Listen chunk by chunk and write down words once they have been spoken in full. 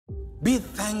Be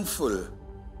thankful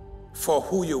for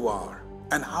who you are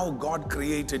and how God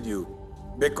created you.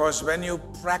 Because when you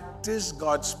practice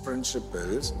God's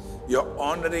principles, you're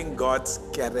honoring God's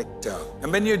character.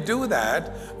 And when you do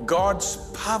that, God's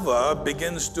power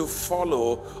begins to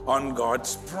follow on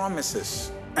God's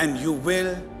promises. And you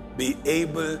will be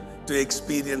able to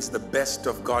experience the best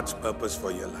of God's purpose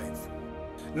for your life.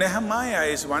 Nehemiah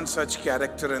is one such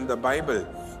character in the Bible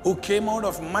who came out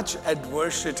of much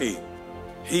adversity.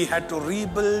 He had to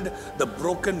rebuild the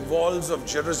broken walls of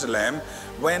Jerusalem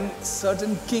when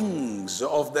certain kings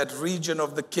of that region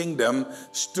of the kingdom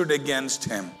stood against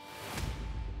him.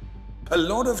 A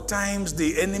lot of times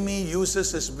the enemy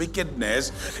uses his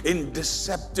wickedness in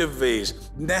deceptive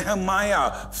ways.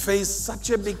 Nehemiah faced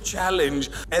such a big challenge.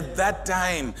 At that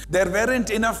time, there weren't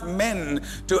enough men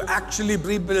to actually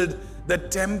rebuild the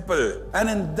temple. And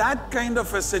in that kind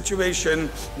of a situation,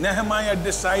 Nehemiah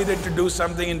decided to do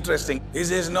something interesting. He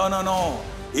says, no.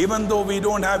 Even though we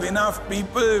don't have enough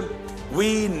people,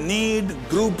 we need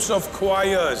groups of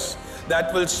choirs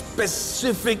that will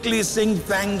specifically sing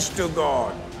thanks to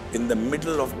God in the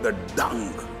middle of the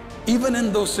dung. Even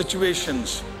in those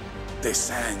situations, they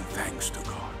sang thanks to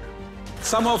God.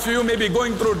 Some of you may be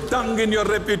going through dung in your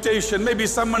reputation. Maybe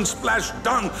someone splashed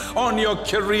dung on your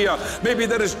career. Maybe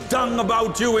there is dung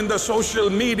about you in the social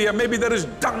media. Maybe there is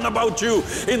dung about you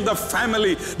in the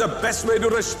family. The best way to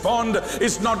respond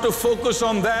is not to focus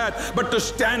on that, but to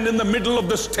stand in the middle of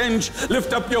the stench,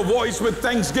 lift up your voice with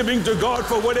thanksgiving to God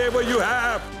for whatever you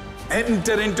have.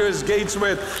 Enter into his gates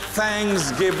with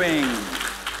thanksgiving.